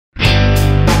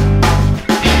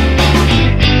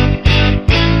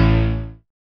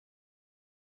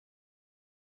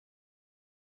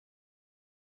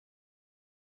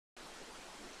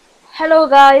Hello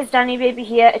guys, Danny Baby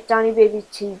here at Danny Baby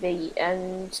TV,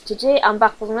 and today I'm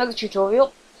back with another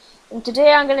tutorial. And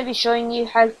today I'm going to be showing you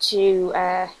how to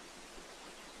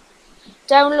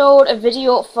download a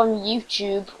video from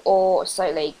YouTube or a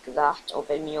site like that, or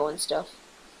Vimeo and stuff,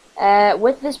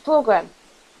 with this program,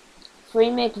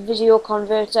 Freemake Video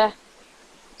Converter.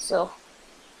 So,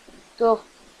 go.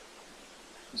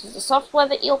 This is the software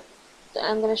that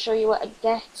I'm going to show you what I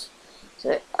get.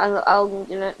 So I'm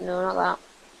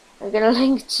going to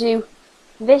link to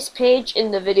this page in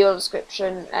the video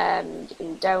description. You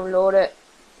can download it,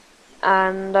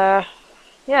 and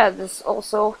yeah, there's all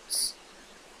sorts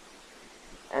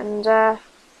of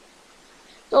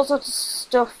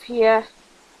stuff here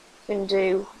you can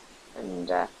do,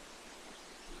 and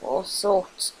all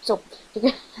sorts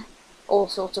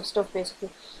of stuff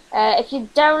basically. If you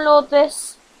download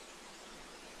this,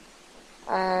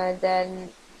 then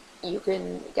you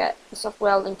can get the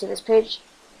software linked to this page.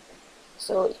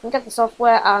 So you can get the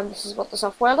software, and this is what the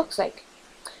software looks like.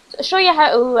 So to show you how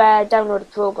to download a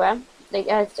program,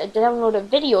 download a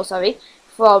video,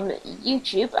 from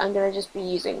YouTube, I'm going to just be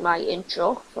using my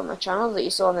intro from my channel that you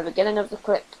saw in the beginning of the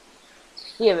clip. So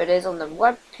here it is on the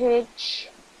web page.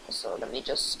 So let me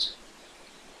just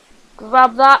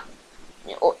grab that.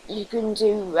 You can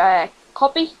do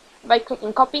copy, right click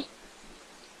and copy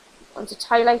once it's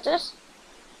highlighted,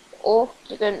 or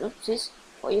you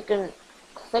can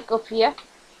click up here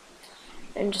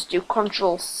and just do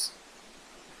Control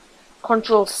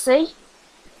C,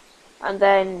 and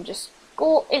then just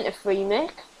go into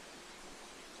Freemake.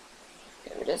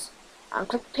 There it is, and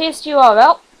click paste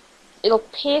URL. It'll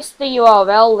paste the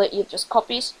URL that you've just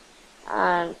copied,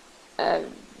 and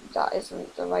that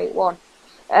isn't the right one.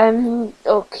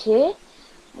 Okay,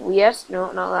 weird.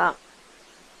 No, not that.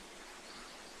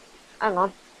 Hang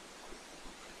on.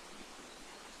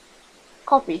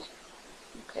 Copied.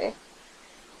 Okay.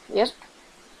 Yes.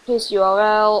 Paste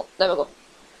URL. There we go.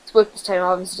 It's worked this time. I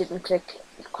obviously didn't click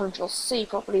Control C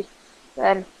properly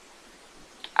then,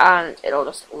 and it'll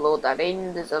just load that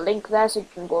in. There's a link there, so you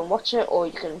can go and watch it, or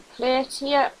you can play it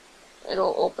here.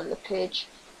 It'll open the page.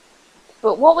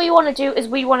 But what we want to do is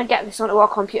we want to get this onto our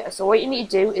computer. So what you need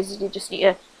to do is you just need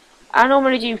to. I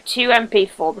normally do 2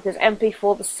 MP4 because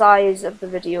MP4, the size of the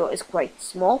video is quite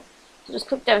small. So just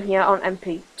click down here on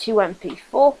 2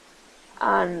 MP4,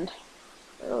 and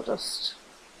it'll just,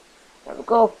 there we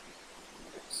go.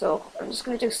 So I'm just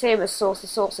going to do same as source. The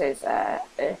source is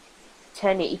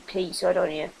 1080p, so I don't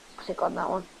need to click on that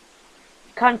one.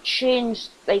 You can change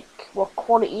what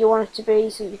quality you want it to be,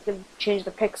 so you can change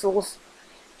the pixels.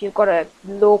 If you've got a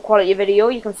low quality video,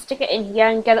 you can stick it in here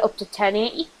and get it up to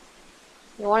 1080.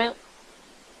 You want it?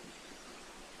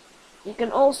 You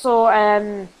can also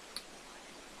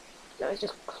let's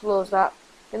just close that.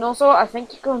 And also, I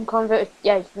think you can convert it.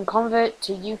 Yeah, you can convert it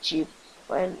to YouTube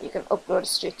when you can upload it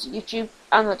straight to YouTube.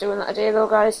 I'm not doing that today though,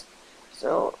 guys.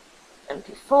 So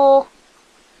MP4.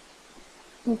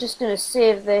 I'm just gonna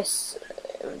save this.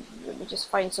 Let me just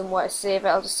find somewhere to save it.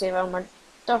 I'll just save it on my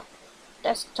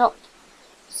desktop.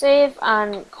 Save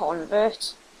and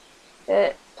convert.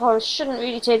 It shouldn't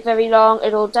really take very long.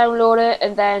 It'll download it,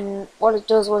 and then what it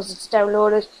does once it's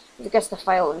downloaded, it gets the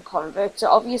file and converts it.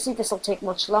 Obviously this will take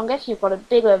much longer if you've got a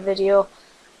bigger video,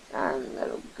 and there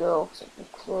we go. So we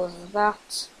can close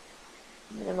that,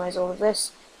 minimize all of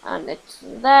this, and it's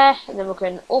there, and then we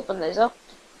can open this up.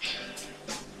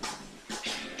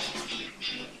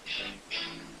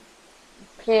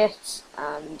 Play it,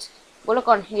 and we'll look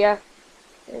on here.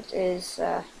 It is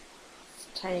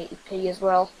 1080p as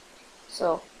well.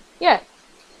 So yeah,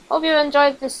 hope you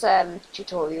enjoyed this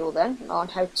tutorial then on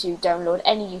how to download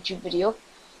any YouTube video.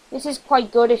 This is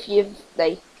quite good if you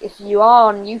are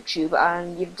on YouTube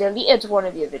and you've deleted one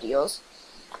of your videos,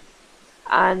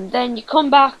 and then you come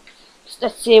back.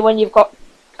 Let's say when you've got,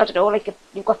 I don't know,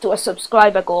 you've got to a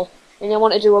subscriber goal, and you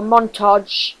want to do a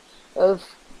montage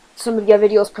of some of your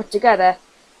videos put together.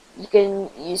 You can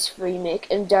use Freemake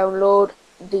and download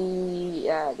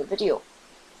the video.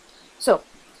 So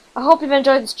I hope you've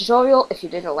enjoyed this tutorial. If you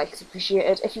did, I'd like to appreciate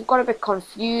it. If you've got a bit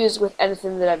confused with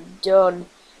anything that I've done,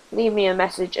 leave me a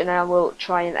message and I will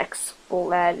try and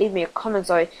leave me a comment,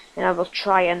 and I will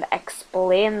try and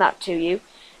explain that to you.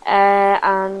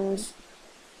 And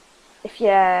if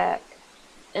you're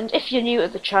new to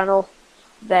the channel,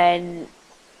 then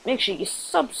make sure you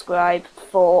subscribe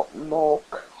for more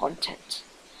content.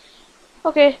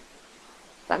 Okay,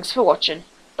 thanks for watching.